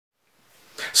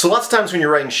So lots of times when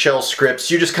you're writing shell scripts,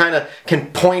 you just kind of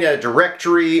can point at a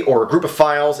directory or a group of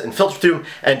files and filter through them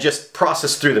and just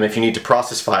process through them if you need to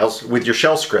process files with your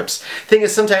shell scripts. Thing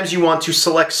is, sometimes you want to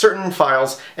select certain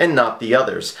files and not the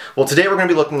others. Well, today we're going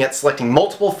to be looking at selecting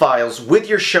multiple files with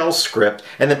your shell script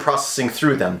and then processing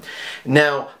through them.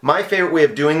 Now, my favorite way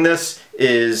of doing this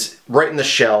is right in the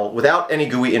shell without any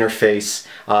GUI interface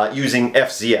using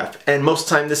FZF. And most of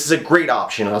the time this is a great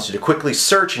option. It allows you to quickly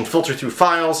search and filter through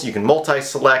files. You can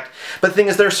multi-select. But the thing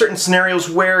is, there are certain scenarios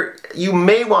where you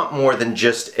may want more than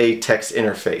just a text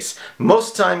interface.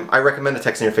 Most of the time I recommend a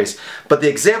text interface. But the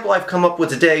example I've come up with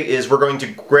today is we're going to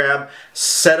grab a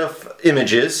set of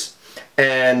images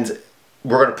and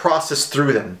we're going to process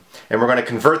through them. And we're going to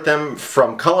convert them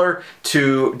from color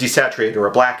to desaturated or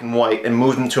a black and white and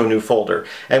move them to a new folder.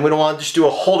 And we don't want to just do a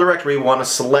whole directory, we want to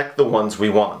select the ones we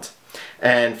want.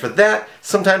 And for that,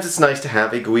 sometimes it's nice to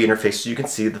have a GUI interface so you can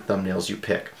see the thumbnails you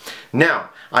pick. Now,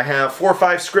 I have 4 or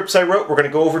 5 scripts I wrote we're going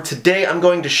to go over today. I'm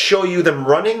going to show you them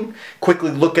running,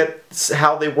 quickly look at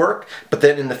how they work, but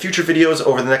then in the future videos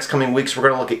over the next coming weeks we're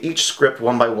going to look at each script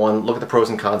one by one, look at the pros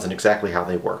and cons and exactly how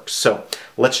they work. So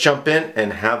let's jump in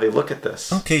and have a look at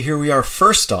this. Okay, here we are.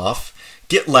 First off,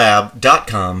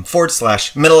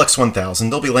 gitlab.com/metalx1000.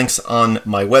 There'll be links on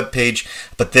my webpage,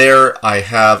 but there I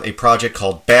have a project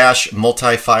called bash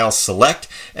multi-file select,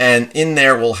 and in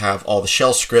there we'll have all the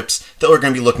shell scripts that we're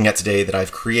going to be looking at today that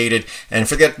I've created. And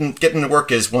for getting to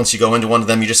work is once you go into one of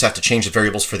them, you just have to change the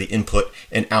variables for the input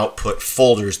and output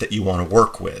folders that you want to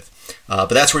work with. But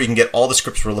that's where you can get all the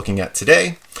scripts we're looking at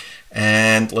today.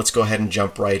 And let's go ahead and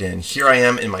jump right in. Here I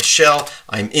am in my shell.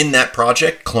 I'm in that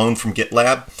project, cloned from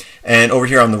GitLab. And over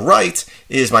here on the right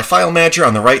is my file manager.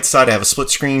 On the right side, I have a split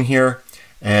screen here.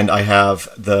 And I have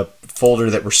the folder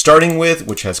that we're starting with,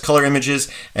 which has color images.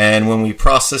 And when we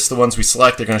process the ones we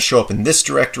select, they're going to show up in this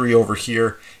directory over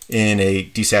here in a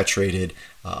desaturated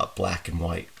black and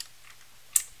white.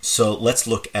 So let's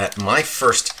look at my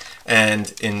first,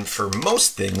 and for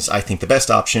most things, I think the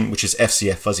best option, which is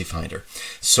FZF Fuzzy Finder.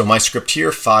 So my script here,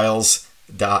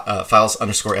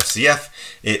 files_FZF,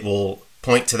 it will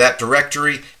point to that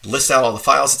directory, list out all the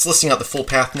files. It's listing out the full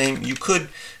path name. You could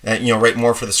write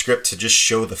more for the script to just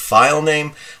show the file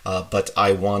name, but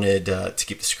I wanted to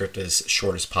keep the script as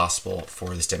short as possible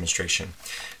for this demonstration.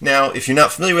 Now, if you're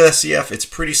not familiar with FZF, it's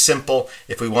pretty simple.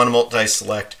 If we want to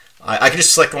multi-select, I can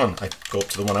just select one. I go up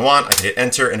to the one I want, I can hit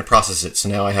enter, and it processes it. So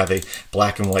now I have a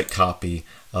black and white copy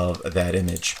of that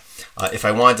image. If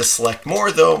I wanted to select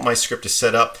more though, my script is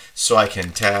set up so I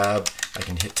can tab, I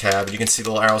can hit tab, you can see the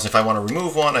little arrows. If I want to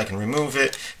remove one, I can remove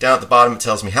it. Down at the bottom it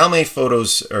tells me how many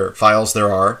photos or files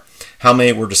there are, how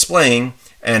many we're displaying,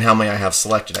 and how many I have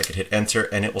selected. I could hit enter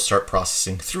and it will start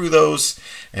processing through those,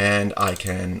 and I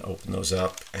can open those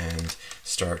up and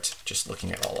start just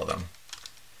looking at all of them.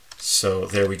 So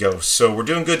there we go. So we're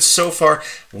doing good so far.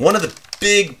 One of the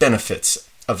big benefits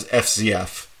of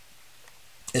FZF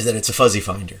is that it's a fuzzy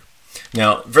finder.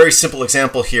 Now, very simple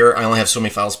example here. I only have so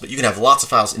many files, but you can have lots of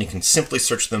files and you can simply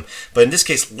search them. But in this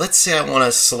case, let's say I want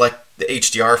to select the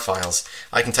HDR files.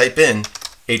 I can type in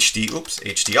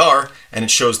HDR and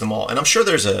it shows them all. And I'm sure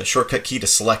there's a shortcut key to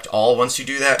select all once you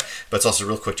do that, but it's also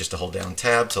real quick just to hold down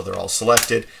tab till they're all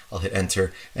selected. I'll hit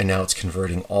enter and now it's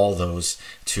converting all those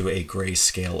to a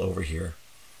grayscale over here.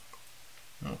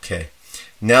 Okay.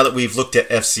 Now that we've looked at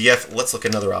FZF, let's look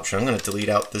at another option. I'm going to delete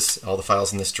out all the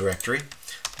files in this directory.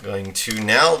 I'm going to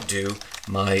now do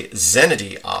my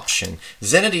Zenity option.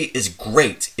 Zenity is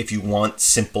great if you want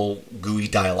simple GUI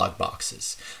dialog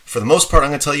boxes. For the most part,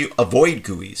 I'm going to tell you avoid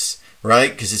GUIs,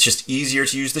 right? Because it's just easier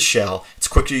to use the shell. It's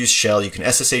quicker to use shell. You can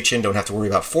SSH in, don't have to worry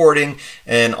about forwarding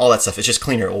and all that stuff. It's just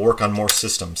cleaner. It will work on more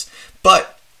systems.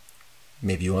 But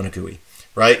maybe you want a GUI,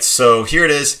 right? So here it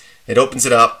is. It opens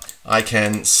it up. I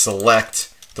can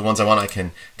select the ones I want. I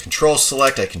can control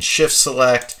select. I can shift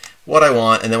select what I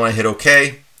want. And then when I hit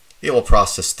OK, it will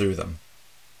process through them.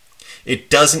 It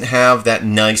doesn't have that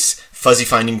nice fuzzy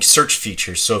finding search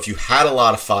feature. So if you had a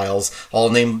lot of files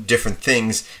all named different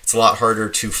things, it's a lot harder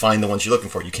to find the ones you're looking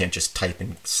for. You can't just type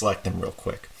and select them real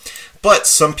quick. But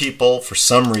some people, for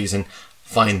some reason,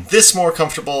 find this more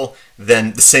comfortable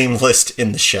than the same list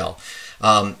in the shell.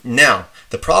 Now,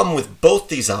 the problem with both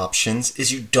these options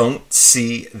is you don't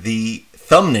see the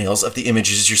thumbnails of the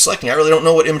images you're selecting. I really don't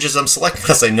know what images I'm selecting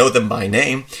unless I know them by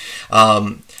name.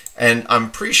 And I'm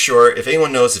pretty sure if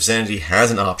anyone knows if Zenity has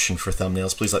an option for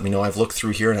thumbnails, please let me know. I've looked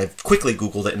through here and I've quickly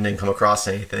Googled it and didn't come across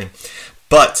anything.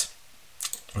 But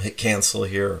I'll hit cancel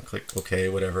here, or click OK,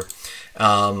 whatever.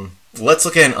 Let's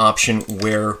look at an option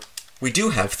where we do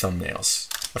have thumbnails.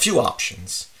 A few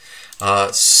options.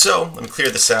 So let me clear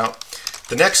this out.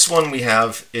 The next one we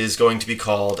have is going to be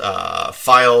called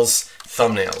Files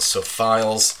Thumbnails. So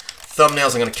Files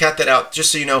Thumbnails, I'm going to cat that out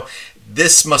just so you know.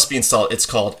 This must be installed. It's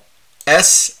called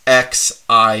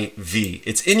SXIV.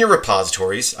 It's in your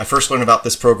repositories. I first learned about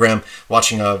this program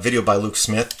watching a video by Luke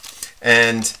Smith.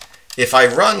 And if I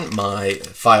run my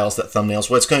files.thumbnails,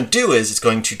 what it's going to do is it's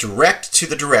going to direct to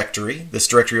the directory, this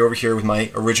directory over here with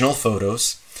my original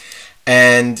photos,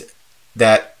 and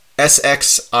that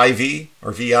SXIV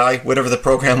or VI, whatever the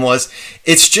program was,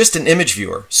 it's just an image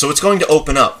viewer. So it's going to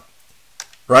open up,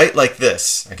 right, like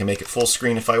this. I can make it full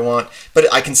screen if I want,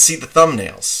 but I can see the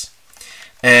thumbnails.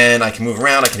 And I can move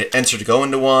around. I can hit enter to go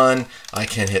into one. I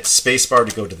can hit spacebar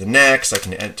to go to the next. I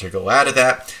can enter to go out of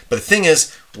that. But the thing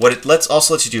is, what it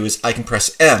also lets you do is I can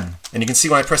press M. And you can see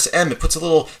when I press M, it puts a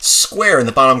little square in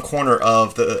the bottom corner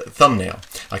of the thumbnail.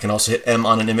 I can also hit M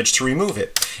on an image to remove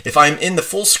it. If I'm in the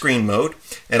full screen mode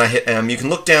and I hit M, you can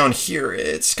look down here.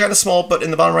 It's kind of small, but in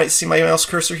the bottom right, see my mouse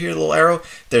cursor here, the little arrow?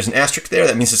 There's an asterisk there.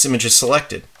 That means this image is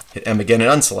selected. Hit M again, it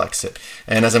unselects it.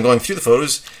 And as I'm going through the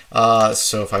photos,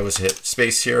 so if I was to hit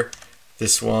space here,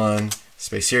 this one,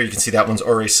 space here, you can see that one's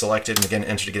already selected, and again,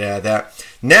 enter to get out of that.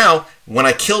 Now, when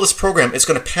I kill this program, it's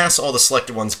going to pass all the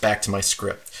selected ones back to my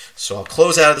script. So I'll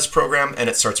close out of this program, and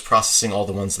it starts processing all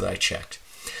the ones that I checked.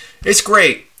 It's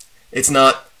great. It's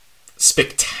not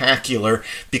spectacular,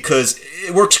 because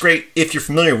it works great if you're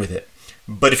familiar with it.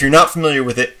 But if you're not familiar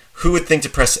with it, who would think to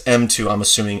press M to? I'm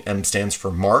assuming M stands for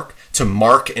mark, to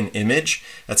mark an image.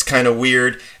 That's kind of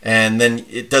weird. And then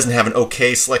it doesn't have an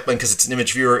OK select button because it's an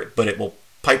image viewer, but it will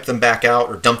pipe them back out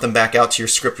or dump them back out to your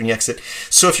script when you exit.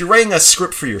 So if you're writing a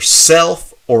script for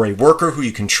yourself or a worker who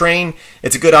you can train,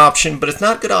 it's a good option, but it's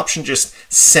not a good option just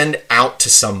send out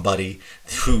to somebody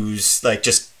who's like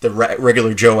just the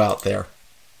regular Joe out there.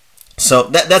 So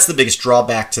that's the biggest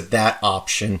drawback to that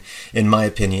option, in my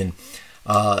opinion.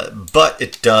 But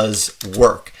it does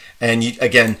work. And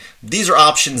again, these are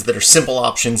options that are simple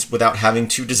options without having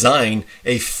to design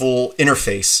a full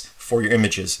interface for your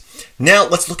images. Now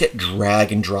let's look at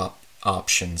drag and drop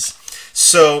options.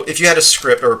 So if you had a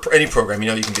script or any program,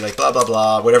 you can be like blah, blah,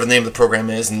 blah, whatever the name of the program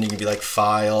is, and you can be like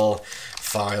file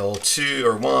 2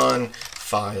 or 1,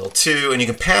 file 2, and you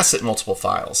can pass it multiple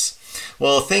files.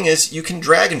 Well, the thing is, you can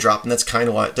drag and drop, and that's kind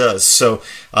of what it does. So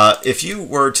if you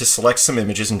were to select some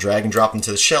images and drag and drop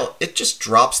into the shell, it just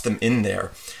drops them in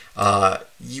there.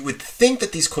 You would think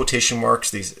that these quotation marks,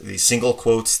 these single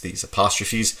quotes, these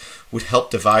apostrophes, would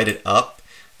help divide it up,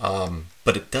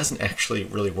 but it doesn't actually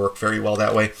really work very well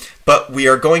that way. But we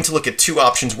are going to look at two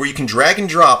options where you can drag and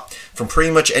drop from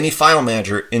pretty much any file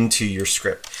manager into your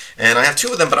script. And I have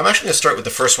two of them, but I'm actually going to start with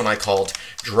the first one I called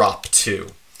drop to.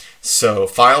 So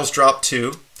files drop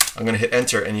to, I'm going to hit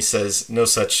enter, and he says no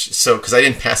such, so because I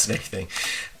didn't pass it anything.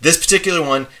 This particular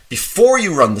one, before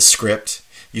you run the script,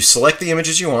 you select the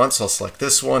images you want. So I'll select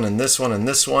this one and this one and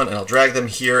this one, and I'll drag them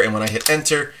here, and when I hit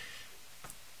enter,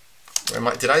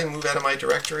 did I move out of my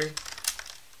directory?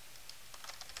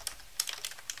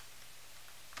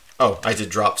 Oh, I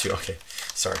did drop to, okay,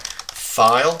 sorry.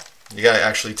 File, you got to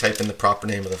actually type in the proper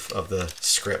name of the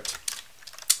script.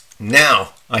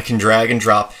 Now I can drag and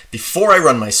drop, before I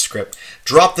run my script,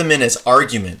 drop them in as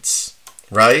arguments,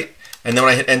 right? And then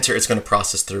when I hit enter, it's going to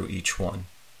process through each one.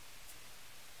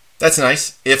 That's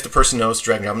nice if the person knows to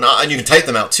drag and drop. And you can type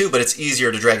them out too, but it's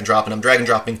easier to drag and drop, and I'm drag and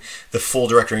dropping the full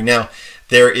directory. Now,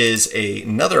 there is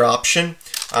another option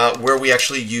where we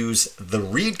actually use the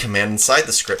read command inside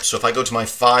the script. So if I go to my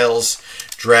files,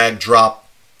 drag, drop,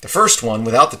 the first one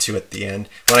without the 2 at the end,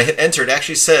 when I hit enter, it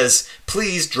actually says,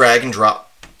 please drag and drop.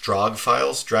 Drag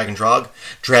files, drag and drop.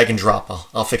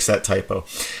 I'll fix that typo.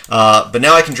 But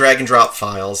now I can drag and drop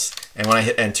files, and when I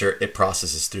hit enter, it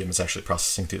processes through them. It's actually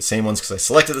processing through the same ones because I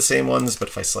selected the same ones, but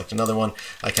if I select another one,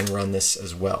 I can run this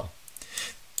as well.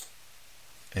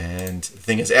 And the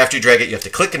thing is, after you drag it, you have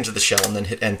to click into the shell and then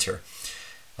hit enter.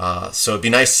 So it'd be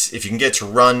nice if you can get it to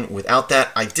run without that.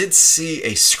 I did see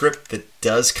a script that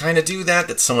does kind of do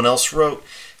that someone else wrote,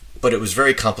 but it was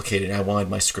very complicated, and I wanted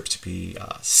my script to be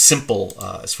simple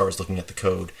as far as looking at the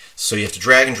code. So you have to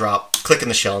drag and drop, click in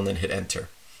the shell, and then hit enter.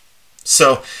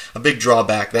 So a big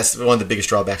drawback, that's one of the biggest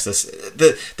drawbacks to this.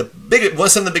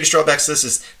 Some of the biggest drawbacks to this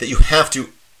is that you have to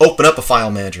open up a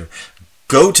file manager,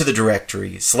 go to the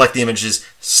directory, select the images,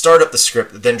 start up the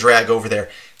script, then drag over there.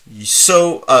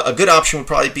 So a good option would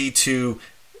probably be to,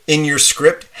 in your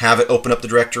script, have it open up the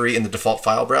directory in the default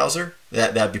file browser.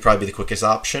 That would be probably the quickest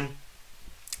option.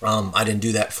 I didn't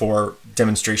do that for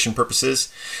demonstration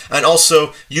purposes. And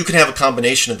also, you can have a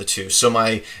combination of the two. So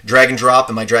my drag and drop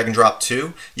and my drag and drop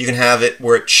 2, you can have it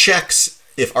where it checks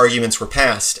if arguments were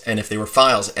passed and if they were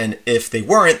files, and if they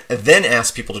weren't, then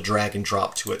ask people to drag and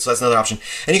drop to it. So that's another option.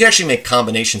 And you can actually make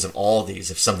combinations of all of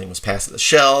these if something was passed to the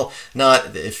shell,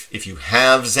 not if you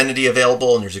have Zenity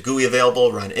available and there's a GUI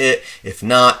available, run it. If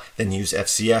not, then use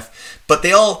FCF. But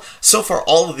they all, so far,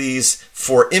 all of these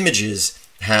for images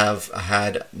have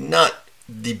had not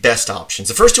the best options.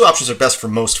 The first two options are best for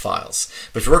most files.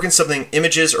 But if you're working something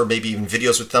images or maybe even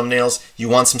videos with thumbnails, you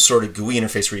want some sort of GUI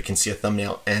interface where you can see a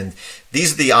thumbnail. And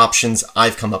these are the options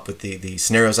I've come up with, the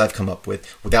scenarios I've come up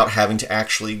with, without having to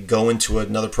actually go into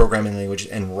another programming language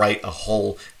and write a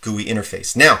whole GUI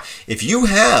interface. Now, if you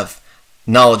have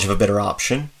knowledge of a better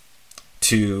option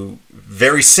to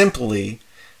very simply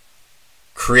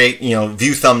create,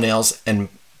 view thumbnails and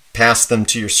pass them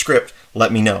to your script,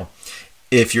 let me know.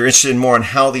 If you're interested in more on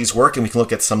how these work, and we can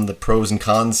look at some of the pros and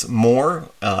cons more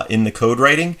in the code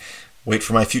writing, wait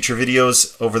for my future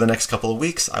videos over the next couple of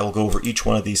weeks. I will go over each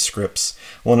one of these scripts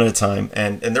one at a time,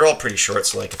 and they're all pretty short.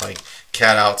 So like if I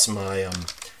cat out my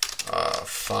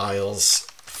files,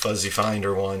 fuzzy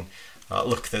finder one,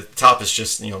 look, the top is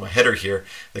just, my header here.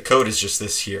 The code is just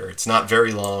this here. It's not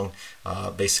very long.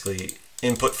 Basically,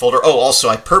 input folder. Oh, also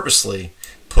I purposely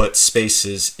put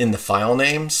spaces in the file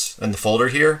names in the folder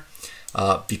here.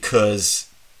 Because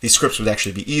these scripts would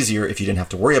actually be easier if you didn't have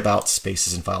to worry about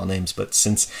spaces and file names. But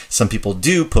since some people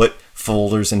do put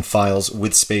folders and files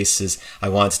with spaces, I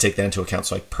wanted to take that into account.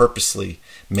 So I purposely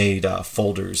made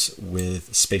folders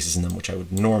with spaces in them, which I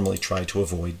would normally try to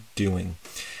avoid doing.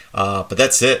 But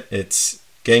that's it. It's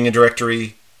getting a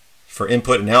directory for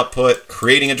input and output,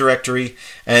 creating a directory,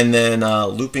 and then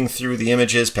looping through the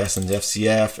images, passing them to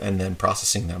FCF, and then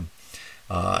processing them.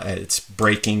 It's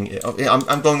breaking.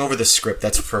 I'm going over this script.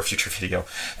 That's for a future video.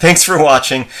 Thanks for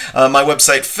watching. My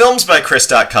website,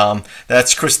 filmsbykris.com.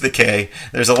 That's Chris with a K.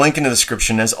 There's a link in the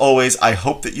description. As always, I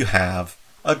hope that you have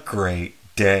a great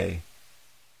day.